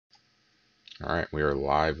All right, we are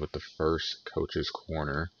live with the first Coach's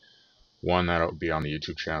Corner. One that'll be on the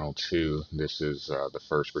YouTube channel. Two, this is the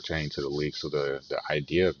first pertaining to the league. So the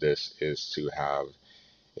idea of this is to have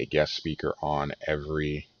a guest speaker on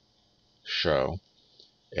every show,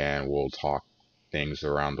 and we'll talk things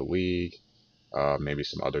around the league, maybe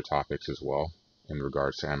some other topics as well in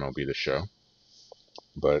regards to MLB The Show.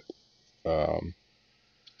 But um,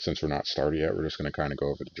 since we're not started yet, we're just going to kind of go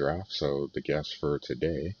over the draft. So the guest for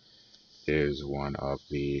today is one of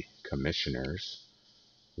the commissioners,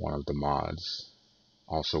 one of the mods,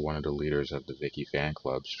 also one of the leaders of the Vicky fan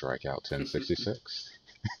club, Strikeout1066.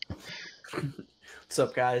 What's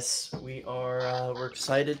up, guys? We're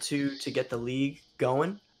excited to get the league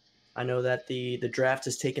going. I know that the draft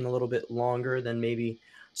has taken a little bit longer than maybe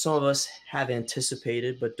some of us have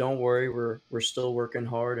anticipated, but don't worry, we're still working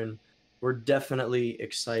hard, and we're definitely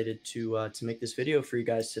excited to make this video for you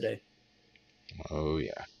guys today. Oh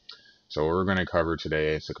yeah. So what we're going to cover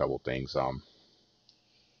today is a couple things.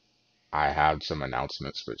 I had some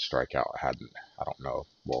announcements, but Strikeout hadn't. I don't know.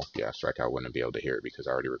 Well, yeah, Strikeout wouldn't be able to hear it because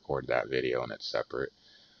I already recorded that video and it's separate.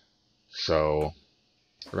 So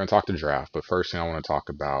we're going to talk the draft, but first thing I want to talk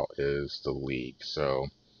about is the league. So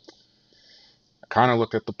I kind of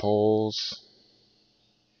looked at the polls,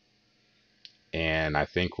 and I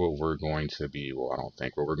think what we're going to be, well, I don't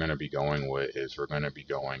think what we're going to be going with is we're going to be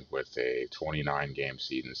going with a 29 game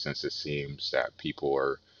season, since it seems that people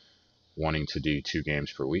are wanting to do 2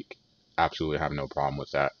 games per week. Absolutely have no problem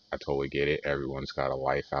with that. I totally get it. Everyone's got a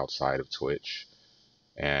life outside of Twitch.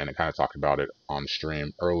 And I kind of talked about it on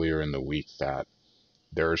stream earlier in the week that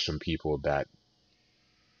there are some people that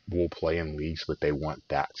will play in leagues, but they want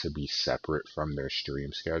that to be separate from their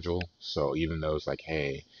stream schedule. So even though it's like,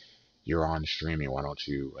 hey, you're on streaming,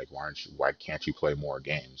 why can't you play more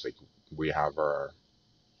games? Like we have our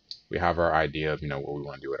we have our idea of what we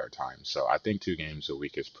want to do at our time. So I think 2 games a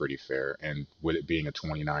week is pretty fair. And with it being a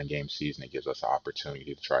 29 game season, it gives us an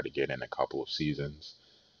opportunity to try to get in a couple of seasons.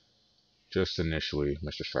 Just initially,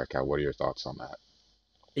 Mr. Strikeout, what are your thoughts on that?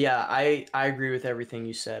 Yeah, I agree with everything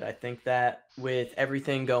you said. I think that with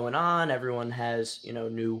everything going on, everyone has,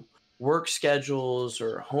 new work schedules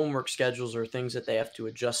or homework schedules or things that they have to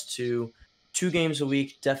adjust to. 2 games a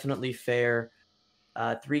week, definitely fair.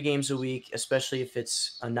 3 games a week, especially if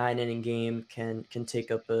it's a 9 inning game, can take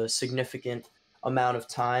up a significant amount of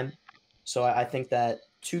time. So I think that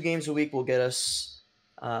 2 games a week will get us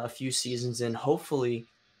a few seasons in, hopefully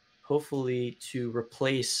to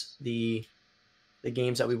replace the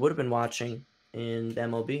games that we would have been watching in the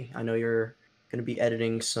MLB. I know you're going to be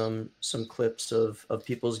editing some clips of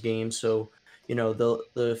people's games, so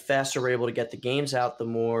the faster we're able to get the games out, the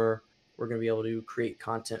more we're going to be able to create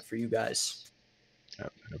content for you guys.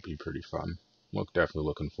 Yep, it'll be pretty fun. Definitely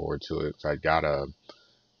looking forward to it. I got a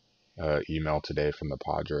email today from the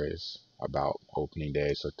Padres about opening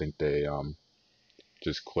day, so I think they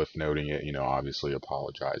just cliff noting it. Obviously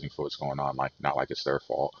apologizing for what's going on, like not like it's their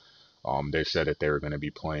fault. They said that they were going to be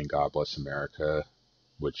playing God Bless America,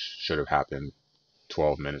 which should have happened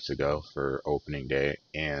 12 minutes ago for opening day,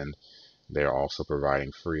 and they're also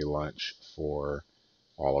providing free lunch for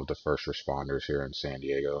all of the first responders here in San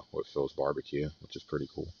Diego with Phil's Barbecue, which is pretty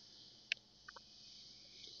cool.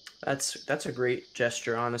 That's a great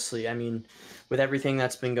gesture, honestly. I mean, with everything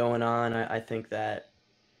that's been going on, I think that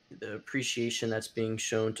the appreciation that's being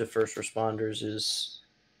shown to first responders is,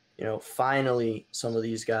 finally some of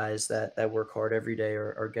these guys that work hard every day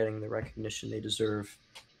are getting the recognition they deserve.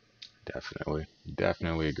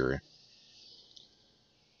 Definitely agree.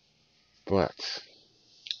 But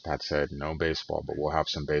that said, no baseball, but we'll have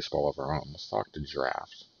some baseball of our own. Let's talk the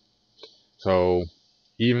draft. So,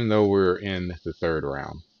 even though we're in the third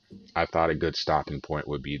round, I thought a good stopping point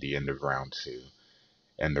would be the end of round two.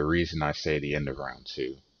 And the reason I say the end of round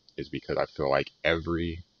two is because I feel like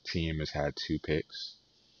every team has had 2 picks.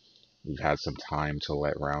 We've had some time to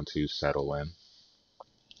let round two settle in.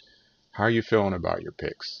 How are you feeling about your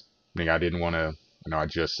picks? I didn't want to, I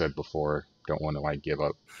just said before, don't want to like give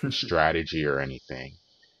up strategy or anything,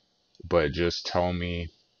 but just tell me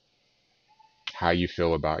how you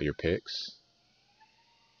feel about your picks,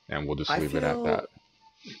 and we'll just I leave it at that.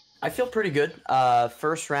 feel I feel pretty good.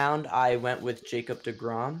 First round, I went with Jacob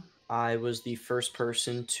DeGrom. I was the first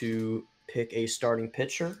person to pick a starting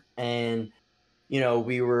pitcher, and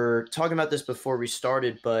we were talking about this before we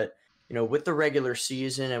started, but with the regular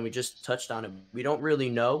season, and we just touched on it, we don't really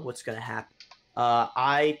know what's going to happen.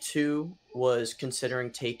 I too was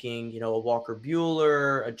considering taking, a Walker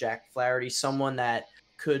Bueller, a Jack Flaherty, someone that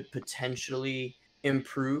could potentially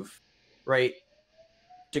improve, right?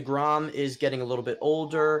 DeGrom is getting a little bit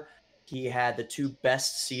older. He had the two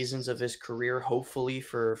best seasons of his career. Hopefully,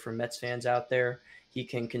 for Mets fans out there, he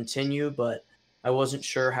can continue. But I wasn't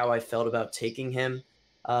sure how I felt about taking him.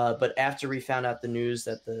 But after we found out the news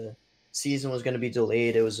that the season was going to be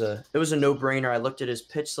delayed, it was a no brainer. I looked at his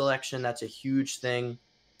pitch selection. That's a huge thing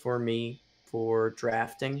for me for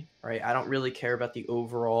drafting. Right, I don't really care about the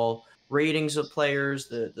overall ratings of players.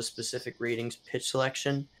 The specific ratings, pitch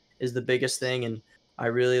selection is the biggest thing, and I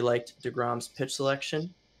really liked DeGrom's pitch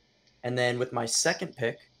selection. And then with my second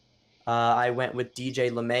pick, I went with DJ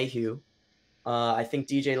LeMahieu. I think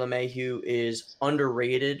DJ LeMahieu is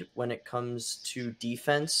underrated when it comes to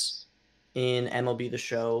defense in MLB The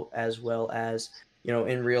Show as well as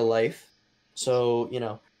in real life. So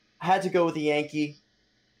I had to go with the Yankee.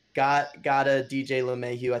 Got a DJ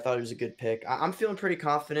LeMahieu. I thought it was a good pick. I'm feeling pretty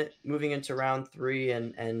confident moving into round three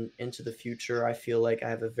and into the future. I feel like I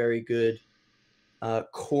have a very good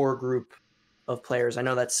core group of players. I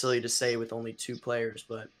know that's silly to say with only two players,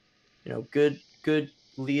 but good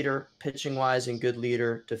leader pitching wise and good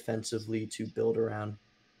leader defensively to build around.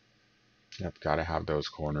 Yep, got to have those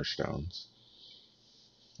cornerstones.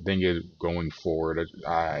 I think going forward,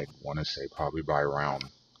 I want to say probably by round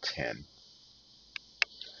 10.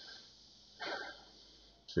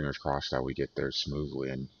 Fingers crossed that we get there smoothly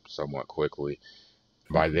and somewhat quickly.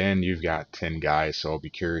 By then, you've got 10 guys, so I'll be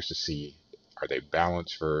curious to see, are they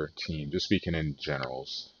balanced for team? Just speaking in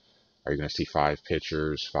generals, are you going to see 5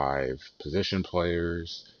 pitchers, 5 position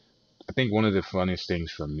players? I think one of the funniest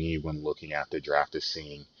things for me when looking at the draft is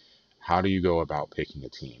seeing how do you go about picking a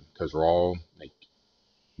team? Because we're all like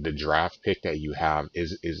the draft pick that you have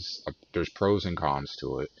is there's pros and cons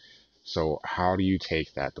to it. So how do you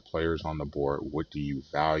take that? The players on the board, what do you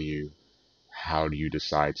value? How do you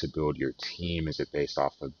decide to build your team? Is it based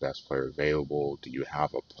off of best player available? Do you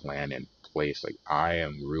have a plan in place? Like I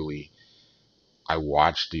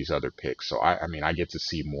watch these other picks. So I mean I get to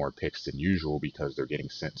see more picks than usual because they're getting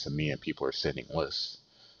sent to me and people are sending lists.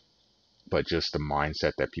 But just the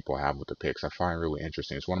mindset that people have with the picks, I find really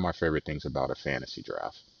interesting. It's one of my favorite things about a fantasy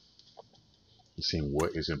draft. Seeing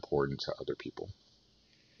what is important to other people.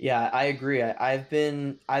 Yeah, I agree. I've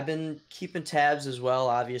been keeping tabs as well.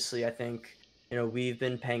 Obviously, I think we've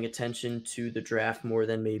been paying attention to the draft more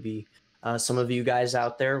than maybe some of you guys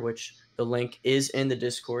out there. Which the link is in the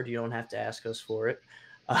Discord. You don't have to ask us for it.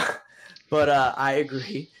 Uh, but I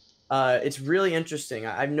agree. It's really interesting.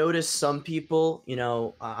 I've noticed some people.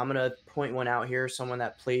 I'm gonna point one out here. Someone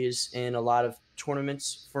that plays in a lot of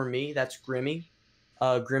tournaments for me. That's Grimmy.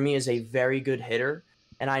 Grimmy is a very good hitter,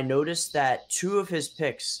 and I noticed that two of his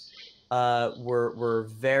picks were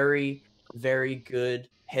very very good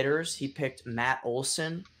hitters. He picked Matt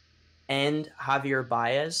Olson and Javier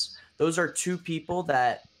Baez. Those are two people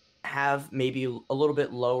that have maybe a little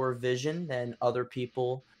bit lower vision than other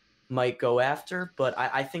people might go after. But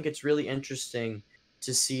I think it's really interesting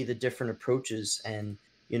to see the different approaches. And,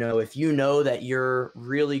 if you know that you're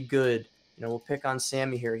really good, we'll pick on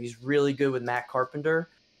Sammy here. He's really good with Matt Carpenter.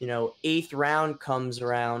 Eighth round comes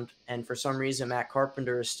around, and for some reason, Matt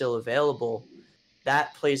Carpenter is still available.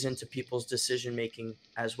 That plays into people's decision making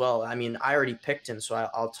as well. I mean, I already picked him, so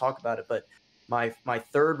I'll talk about it. But my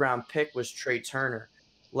third round pick was Trey Turner.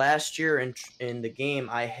 Last year in the game,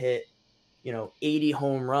 I hit 80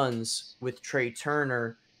 home runs with Trey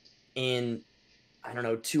Turner in I don't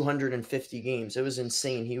know 250 games. It was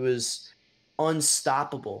insane. He was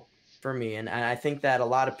unstoppable for me, and I think that a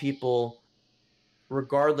lot of people,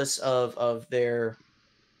 regardless of their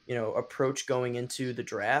approach going into the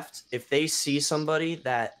draft, if they see somebody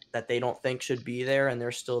that they don't think should be there and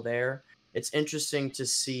they're still there, it's interesting to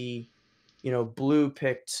see. Blue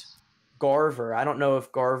picked Garver. I don't know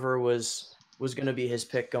if Garver was going to be his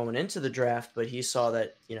pick going into the draft, but he saw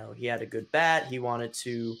that he had a good bat. He wanted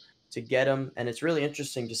to get him, and it's really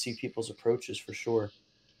interesting to see people's approaches for sure.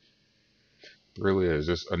 It really is.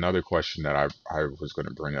 Just another question that I was going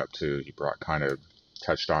to bring up too. You brought kind of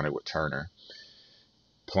touched on it with Turner.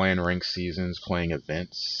 Playing ranked seasons, playing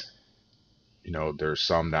events. There's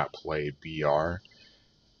some that play BR,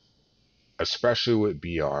 especially with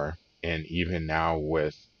BR, and even now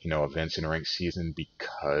with events in ranked season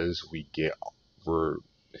because we're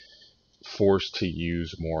forced to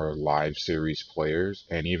use more live series players,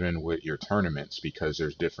 and even with your tournaments because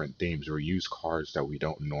there's different themes. We use cards that we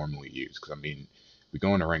don't normally use. Because I mean, we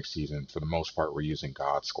go into ranked season for the most part. We're using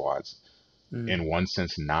God squads Mm. in one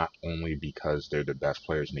sense, not only because they're the best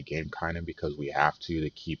players in the game, kind of because we have to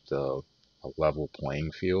keep a level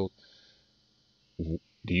playing field.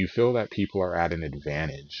 Do you feel that people are at an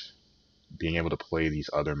advantage being able to play these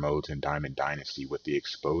other modes in Diamond Dynasty with the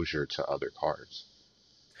exposure to other cards?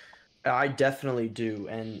 I definitely do.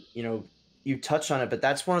 And, you touch on it, but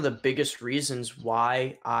that's one of the biggest reasons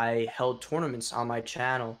why I held tournaments on my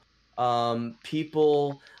channel.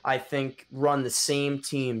 People, I think, run the same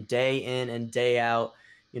team day in and day out.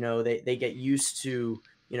 They get used to,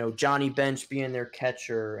 Johnny Bench being their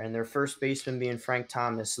catcher and their first baseman being Frank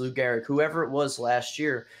Thomas, Lou Gehrig, whoever it was last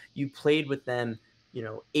year. You played with them,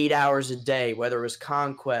 8 hours a day, whether it was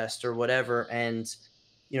Conquest or whatever. And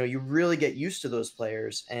you really get used to those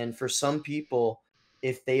players. And for some people,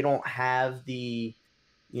 if they don't have you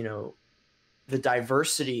know, the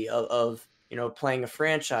diversity of playing a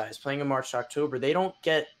franchise, playing a March to October, they don't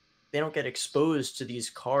get exposed to these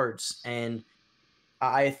cards. And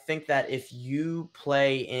I think that if you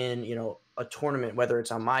play in, a tournament, whether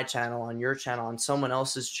it's on my channel, on your channel, on someone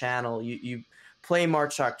else's channel, you play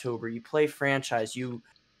March October, you play franchise, you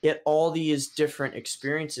get all these different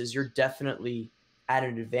experiences, you're definitely at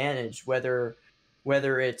an advantage, whether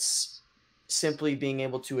it's simply being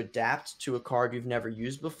able to adapt to a card you've never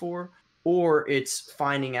used before, or it's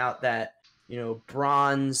finding out that,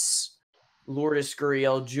 bronze Lourdes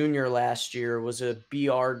Gurriel Jr. last year was a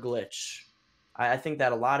BR glitch. I think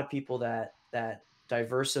that a lot of people that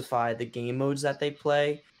diversify the game modes that they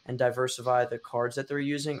play and diversify the cards that they're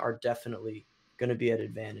using are definitely going to be at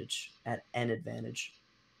an advantage.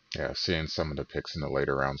 Yeah, seeing some of the picks in the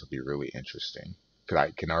later rounds would be really interesting. Because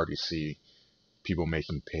I can already see people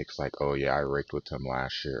making picks like, oh yeah, I raked with him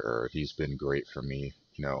last year, or he's been great for me,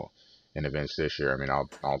 in events this year. I mean,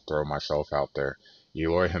 I'll throw myself out there.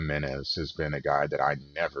 Eloy Jimenez has been a guy that I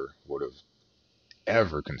never would have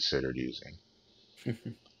ever considered using,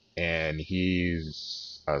 and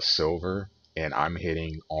he's a silver, and I'm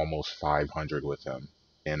hitting almost 500 with him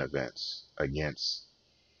in events against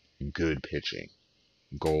good pitching.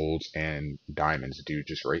 Golds and diamonds, dude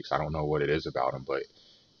just rakes. I don't know what it is about him, but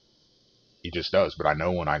he just does. But I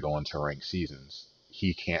know when I go into ranked seasons,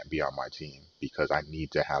 he can't be on my team because I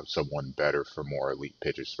need to have someone better for more elite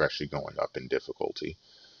pitchers, especially going up in difficulty.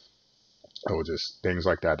 So just things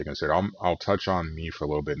like that to consider. I'll touch on me for a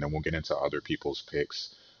little bit, and then we'll get into other people's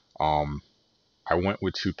picks. Um, I went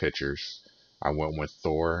with two pitchers. I went with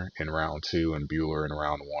Thor in round two and Bueller in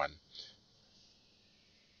round one.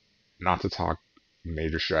 Not to talk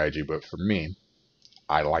major strategy, but for me,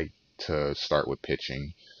 I like to start with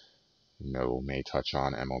pitching. May touch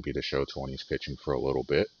on MLB The Show 20's pitching for a little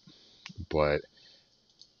bit, but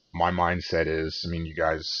my mindset is, I mean, you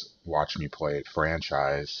guys watch me play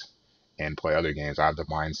franchise and play other games. I have the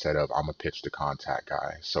mindset of I'm a pitch to contact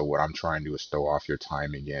guy. So what I'm trying to do is throw off your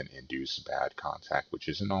timing and induce bad contact, which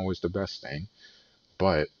isn't always the best thing,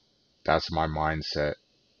 but that's my mindset.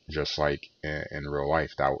 Just like in real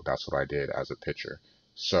life, that's what I did as a pitcher.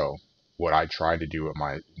 So what I tried to do with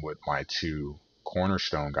my two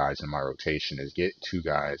cornerstone guys in my rotation is get two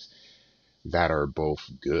guys that are both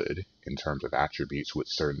good in terms of attributes with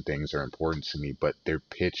certain things that are important to me, but they're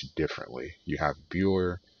pitched differently. You have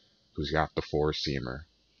Bueller, who's got the four seamer,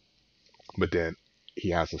 but then he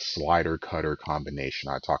has a slider cutter combination.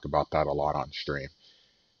 I talk about that a lot on stream.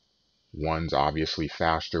 One's obviously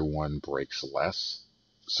faster, one breaks less.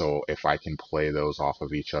 So if I can play those off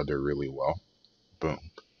of each other really well,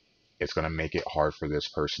 boom, it's going to make it hard for this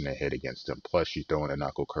person to hit against him. Plus, you throw in a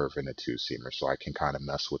knuckle curve and a two seamer, so I can kind of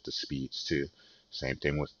mess with the speeds too. Same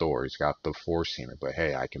thing with Thor. He's got the four seamer, but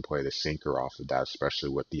hey, I can play the sinker off of that, especially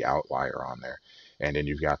with the outlier on there. And then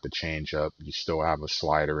you've got the changeup. You still have a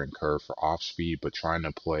slider and curve for off speed, but trying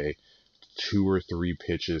to play two or three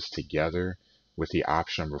pitches together with the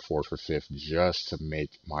option number four for fifth just to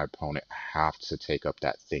make my opponent have to take up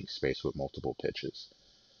that think space with multiple pitches.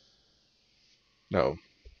 No,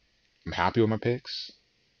 I'm happy with my picks.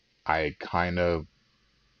 I kind of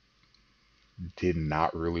did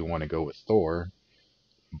not really want to go with Thor,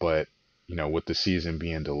 but with the season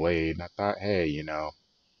being delayed, I thought, hey,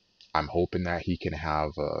 I'm hoping that he can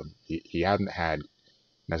have. He hasn't had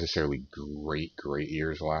necessarily great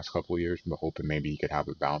years the last couple of years, but hoping maybe he could have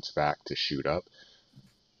a bounce back to shoot up.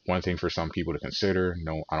 One thing for some people to consider.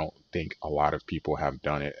 No, I don't think a lot of people have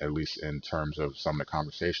done it, at least in terms of some of the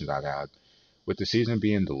conversations I've had. With the season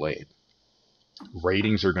being delayed,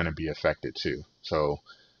 ratings are going to be affected too. So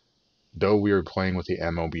though we are playing with the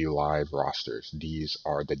MLB Live rosters, these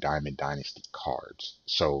are the Diamond Dynasty cards.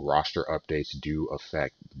 So roster updates do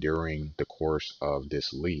affect during the course of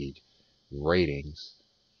this league ratings.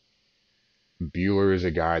 Bueller is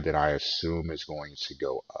a guy that I assume is going to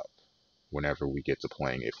go up whenever we get to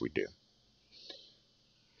playing, if we do.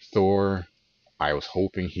 Thor, I was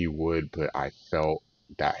hoping he would, but I felt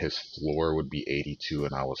that his floor would be 82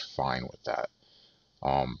 and I was fine with that.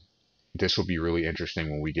 Um, this will be really interesting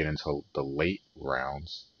when we get into the late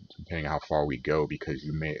rounds, depending on how far we go, because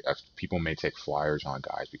people may take flyers on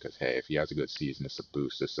guys because hey, if he has a good season, it's a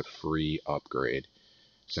boost, it's a free upgrade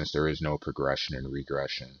since there is no progression and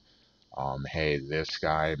regression. Hey, this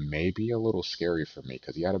guy may be a little scary for me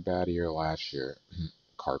because he had a bad year last year,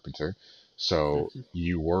 Carpenter. So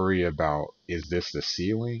you worry about, is this the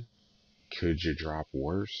ceiling? Could you drop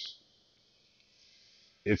worse?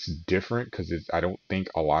 It's different because I don't think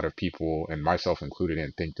a lot of people, and myself included,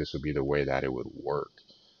 didn't think this would be the way that it would work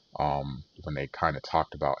when they kind of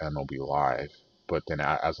talked about MLB Live. But then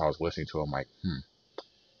as I was listening to it, I'm like,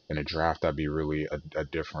 in a draft, that'd be really a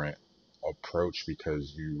different approach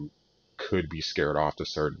because you could be scared off to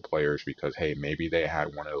certain players because, hey, maybe they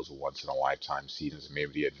had one of those once in a lifetime seasons.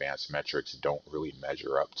 Maybe the advanced metrics don't really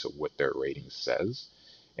measure up to what their rating says.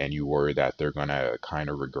 And you worry that they're going to kind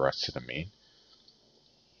of regress to the mean.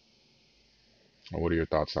 What are your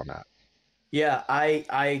thoughts on that? Yeah,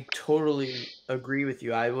 I totally agree with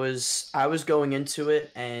you. I was going into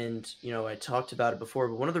it, and I talked about it before,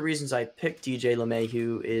 but one of the reasons I picked DJ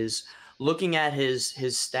LeMahieu is looking at his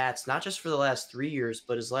stats, not just for the last 3 years,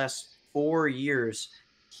 but his last 4 years.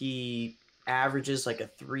 He averages like a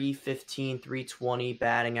 315, 320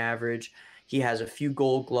 batting average. He has a few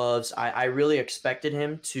gold gloves. I really expected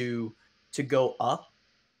him to go up.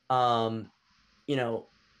 Um, you know,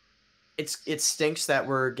 it stinks that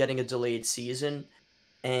we're getting a delayed season,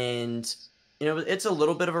 and it's a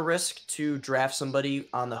little bit of a risk to draft somebody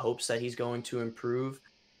on the hopes that he's going to improve.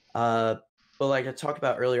 Uh, but like I talked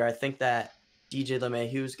about earlier, I think that DJ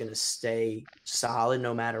LeMahieu is going to stay solid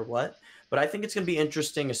no matter what. But I think it's going to be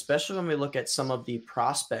interesting, especially when we look at some of the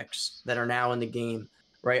prospects that are now in the game.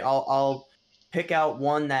 Right, I'll pick out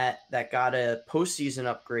one that got a postseason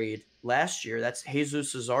upgrade last year. That's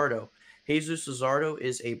Jesus Luzardo. Jesus Luzardo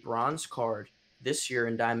is a bronze card this year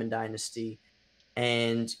in Diamond Dynasty,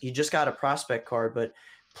 and he just got a prospect card. But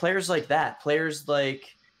players like that, players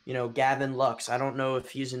like Gavin Lux. I don't know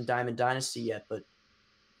if he's in Diamond Dynasty yet, but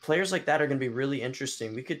players like that are going to be really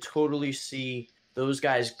interesting. We could totally see those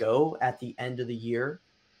guys go at the end of the year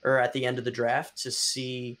or at the end of the draft to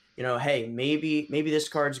see, hey, maybe this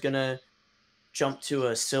card's going to jump to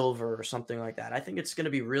a silver or something like that. I think it's going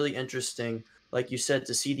to be really interesting, like you said,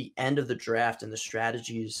 to see the end of the draft and the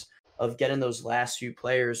strategies of getting those last few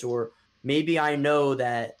players. Or maybe I know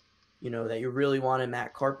that that you really wanted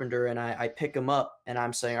Matt Carpenter, and I pick him up, and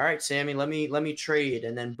I'm saying, all right, Sammy, let me trade,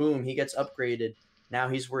 and then boom, he gets upgraded. Now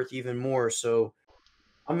he's worth even more. So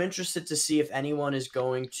I'm interested to see if anyone is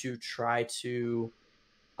going to try to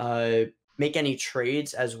uh, make any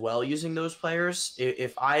trades as well using those players.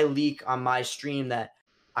 If I leak on my stream that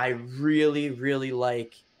I really, really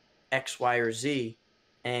like X, Y, or Z,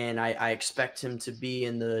 and I expect him to be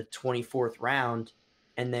in the 24th round,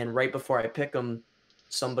 and then right before I pick him,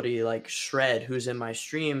 somebody like Shred, who's in my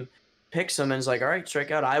stream, picks him and is like, all right,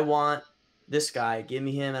 Strikeout, I want this guy. Give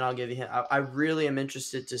me him, and I'll give you him. I really am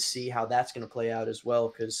interested to see how that's going to play out as well,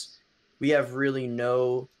 because we have really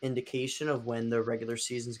no indication of when the regular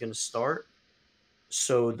season is going to start.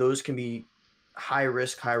 So those can be high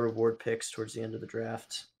risk, high reward picks towards the end of the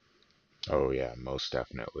draft. Oh, yeah, most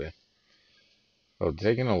definitely. Well,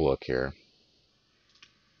 taking a look here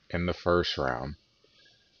in the first round,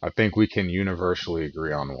 I think we can universally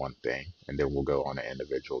agree on one thing, and then we'll go on an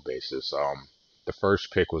individual basis. The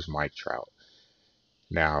first pick was Mike Trout.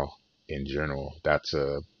 Now, in general, that's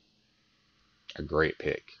a great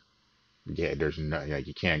pick. Yeah, there's no, like,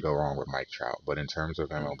 you can't go wrong with Mike Trout. But in terms of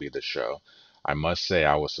Mm. MLB The Show, I must say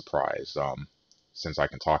I was surprised. Since I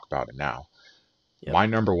can talk about it now, Yep. my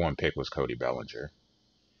number one pick was Cody Bellinger.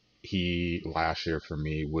 He last year for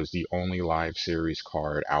me was the only live series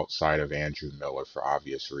card outside of Andrew Miller for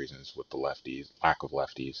obvious reasons with the lefties, lack of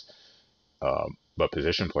lefties. But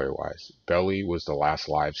position player wise, Belly was the last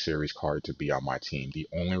live series card to be on my team. The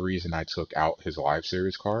only reason I took out his live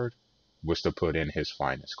series card was to put in his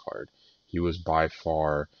finest card. He was by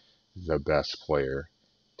far the best player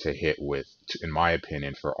to hit with, in my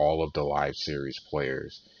opinion, for all of the live series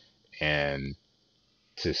players. And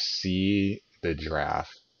to see the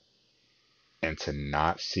draft and to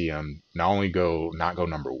not see him not go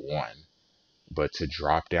number one, but to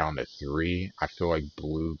drop down to three, I feel like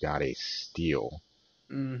Blue got a steal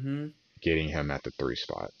Mm-hmm. getting him at the three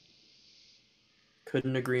spot.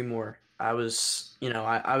 Couldn't agree more. I was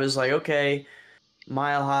like, okay,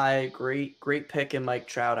 Mile High, great pick in Mike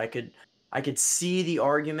Trout. I could see the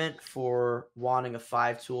argument for wanting a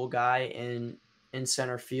five-tool guy in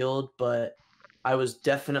center field, but I was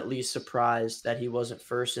definitely surprised that he wasn't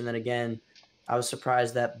first. And then again, I was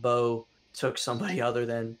surprised that Bo took somebody other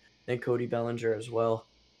than Cody Bellinger as well.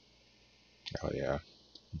 Oh yeah,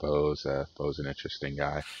 Bo's an interesting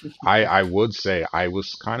guy. I would say I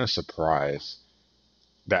was kind of surprised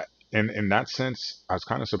that in that sense I was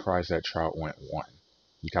kind of surprised that Trout went one.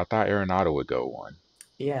 You got that Arenado would go one.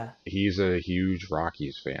 Yeah. He's a huge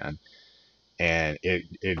Rockies fan, and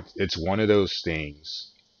it's one of those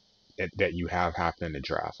things that you have happen in the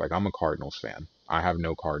draft. Like I'm a Cardinals fan. I have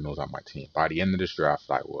no Cardinals on my team. By the end of this draft,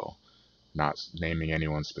 I will. Not naming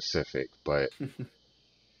anyone specific, but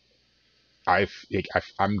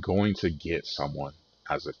I'm going to get someone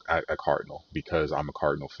as a Cardinal because I'm a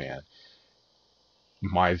Cardinal fan.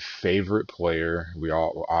 My favorite player, we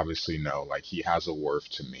all obviously know, like he has a worth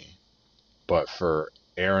to me. But for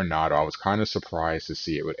Arenado, I was kind of surprised to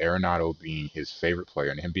see it with Arenado being his favorite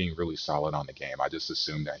player and him being really solid on the game. I just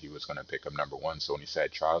assumed that he was going to pick up number one. So when he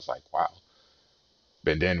said Trout, I was like, wow.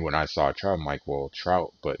 But then when I saw Trout, I'm like, well,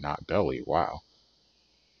 Trout, but not Belly. Wow.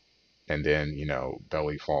 And then,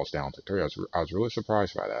 Belly falls down to three. I was really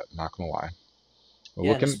surprised by that. Not gonna lie. But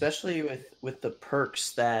Yeah, and looking, especially with the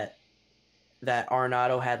perks that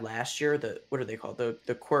Arenado had last year, the what are they called?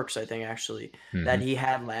 The quirks, I think actually that hmm he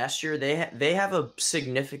had last year, they have a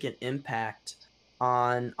significant impact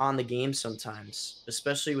on the game sometimes,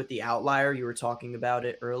 especially with the outlier. You were talking about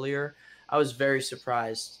it earlier. I was very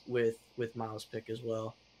surprised with Miles' pick as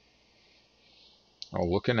well.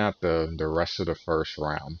 looking at the rest of the first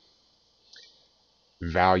round,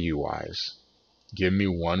 value wise, give me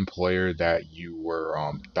one player that you were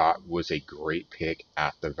thought was a great pick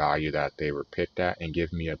at the value that they were picked at, and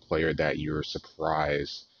give me a player that you were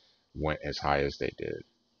surprised went as high as they did.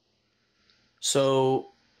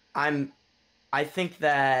 So I'm I think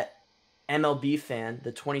that MLB fan,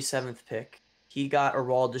 the 27th pick, he got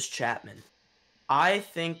Aroldis Chapman. I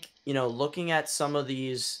think, looking at some of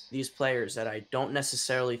these players that I don't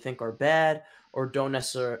necessarily think are bad or don't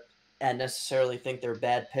necessarily think they're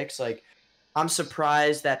bad picks, like I'm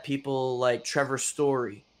surprised that people like Trevor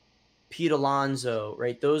Story, Pete Alonso,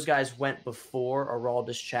 right? Those guys went before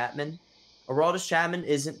Aroldis Chapman. Aroldis Chapman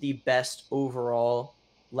isn't the best overall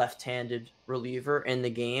left-handed reliever in the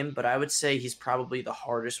game, but I would say he's probably the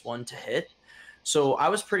hardest one to hit. So I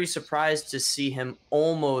was pretty surprised to see him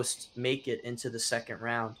almost make it into the second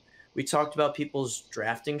round. We talked about people's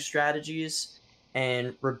drafting strategies,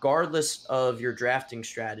 and regardless of your drafting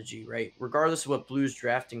strategy, right? Regardless of what Blue's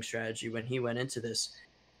drafting strategy when he went into this,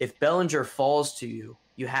 if Bellinger falls to you,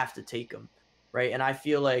 you have to take him, right? And I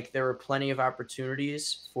feel like there were plenty of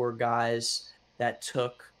opportunities for guys that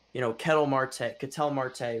took, Ketel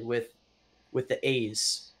Marte with the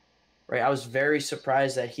A's, right? I was very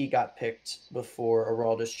surprised that he got picked before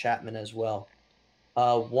Aroldis Chapman as well.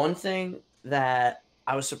 One thing that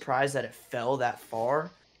I was surprised that it fell that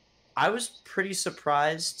far. I was pretty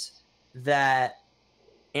surprised that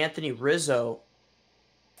Anthony Rizzo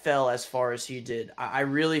fell as far as he did. I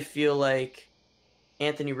really feel like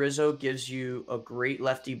Anthony Rizzo gives you a great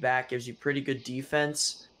lefty back, gives you pretty good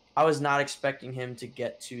defense. I was not expecting him to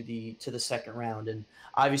get to the second round, and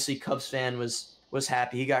obviously Cubs fan was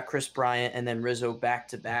happy. He got Chris Bryant and then Rizzo back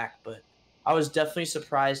to back, but I was definitely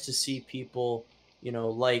surprised to see people,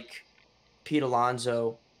 like Pete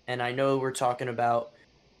Alonso, and I know we're talking about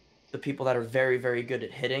the people that are very very good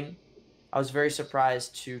at hitting. I was very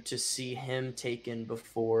surprised to see him taken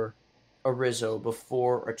before a Rizzo,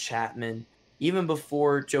 before a Chapman, even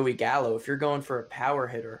before Joey Gallo. If you're going for a power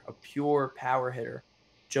hitter, a pure power hitter,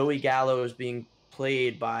 Joey Gallo is being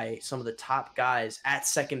played by some of the top guys at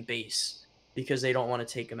second base because they don't want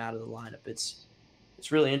to take him out of the lineup. It's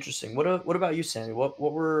really interesting. What about you, Sammy? What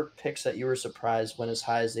were picks that you were surprised went as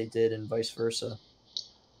high as they did, and vice versa?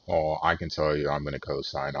 Well, I can tell you I'm going to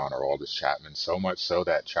co-sign on Aroldis Chapman, so much so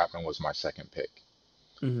that Chapman was my second pick.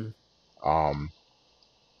 Hmm. Um,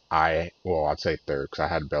 I'd say third because I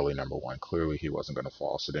had Belly number one. Clearly, he wasn't going to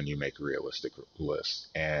fall. So then you make a realistic list,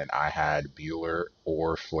 and I had Bueller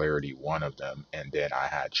or Flaherty, one of them, and then I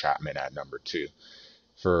had Chapman at number two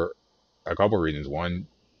for a couple of reasons. One,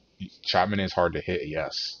 Chapman is hard to hit,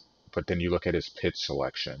 yes, but then you look at his pitch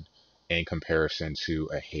selection in comparison to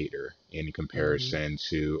a Hater, in Hmm. comparison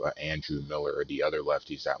to a Andrew Miller or the other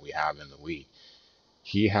lefties that we have in the league.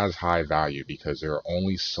 He has high value because there are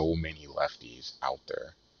only so many lefties out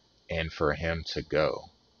there. And for him to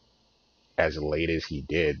go as late as he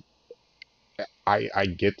did, I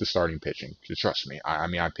get the starting pitching. Trust me. I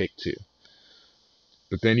mean, I picked two.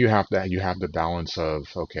 But then you have the balance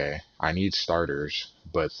of, okay, I need starters,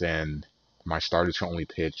 but then my starters can only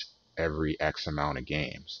pitch every X amount of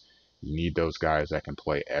games. You need those guys that can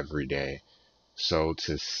play every day. So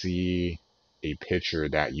to see a pitcher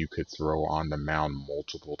that you could throw on the mound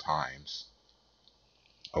multiple times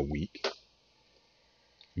a week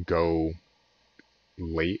go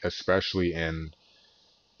late, especially in.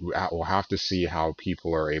 We'll have to see how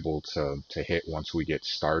people are able to hit once we get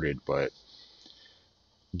started. But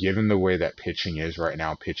given the way that pitching is right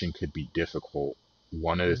now, pitching could be difficult.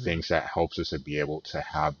 One of the Hmm. things that helps us to be able to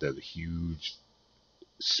have the huge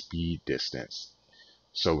speed distance.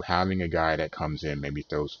 So having a guy that comes in, maybe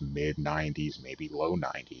throws mid 90s, maybe low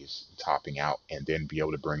 90s, topping out, and then be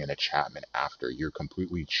able to bring in a Chapman after, you're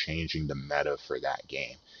completely changing the meta for that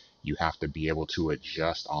game. You have to be able to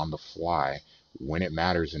adjust on the fly when it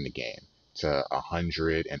matters in the game to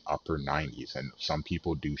 100 and upper 90s, and some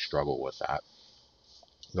people do struggle with that.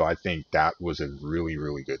 So I think that was a really,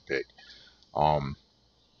 really good pick. Um,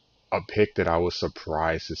 a pick that I was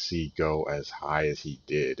surprised to see go as high as he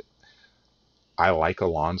did. I like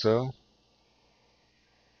Alonso.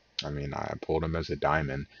 I mean, I pulled him as a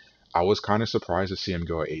diamond. I was kind of surprised to see him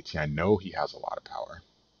go at 18. I know he has a lot of power,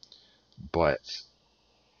 but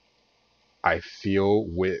I feel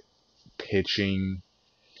with pitching,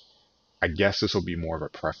 I guess this will be more of a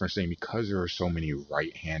preference thing because there are so many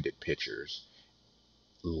right-handed pitchers.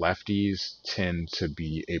 Lefties tend to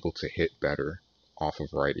be able to hit better off of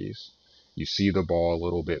righties. You see the ball a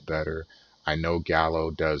little bit better. I know Gallo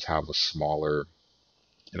does have a smaller,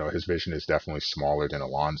 his vision is definitely smaller than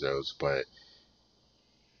Alonso's, but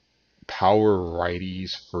power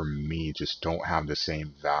righties for me just don't have the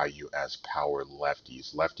same value as power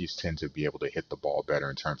lefties. Lefties tend to be able to hit the ball better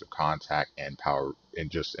in terms of contact and power,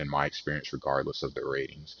 and just in my experience, regardless of the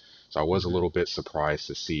ratings. So I was a Hmm. little bit surprised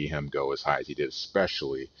to see him go as high as he did,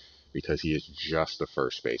 especially because he is just a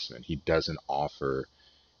first baseman. He doesn't offer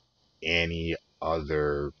any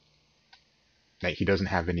other like he doesn't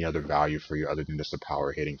have any other value for you other than just a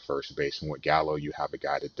power hitting first base. And with Gallo, you have a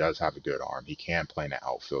guy that does have a good arm. He can play in the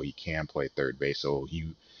outfield. He can play third base. So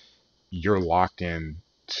you're locked in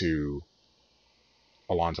to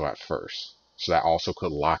Alonso at first. So that also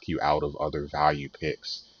could lock you out of other value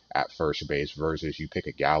picks at first base versus you pick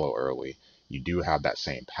a Gallo early. You do have that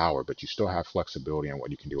same power, but you still have flexibility on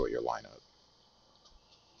what you can do with your lineup.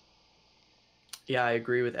 Yeah, I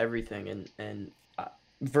agree with everything, and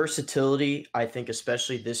versatility. I think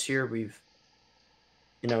especially this year, we've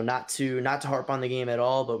not to harp on the game at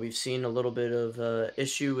all, but we've seen a little bit of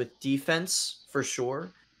issue with defense for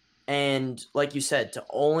sure. And like you said, to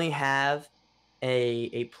only have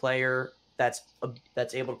a player that's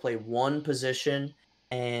able to play one position,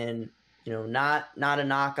 and not a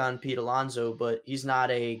knock on Pete Alonso, but he's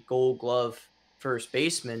not a Gold Glove first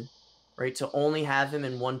baseman, right? To only have him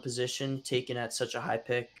in one position taken at such a high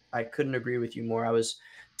pick, I couldn't agree with you more. I was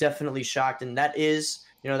definitely shocked, and that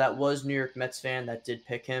was New York Mets fan that did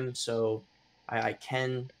pick him, so I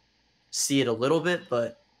can see it a little bit,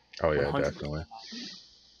 but Oh yeah, 100%. definitely.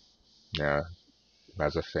 Yeah,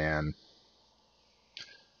 as a fan,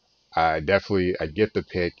 I get the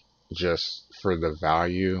pick just for the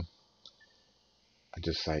value. I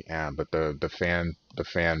just like, yeah, but the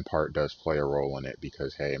fan part does play a role in it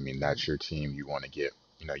because hey, I mean that's your team. You want to get,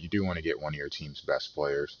 you do want to get one of your team's best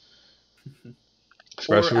players,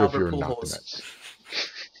 Or especially if Albert you're not the Pujols. Mets.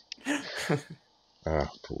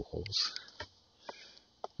 Pool holes.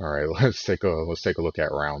 All right, let's take a look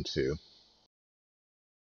at round two.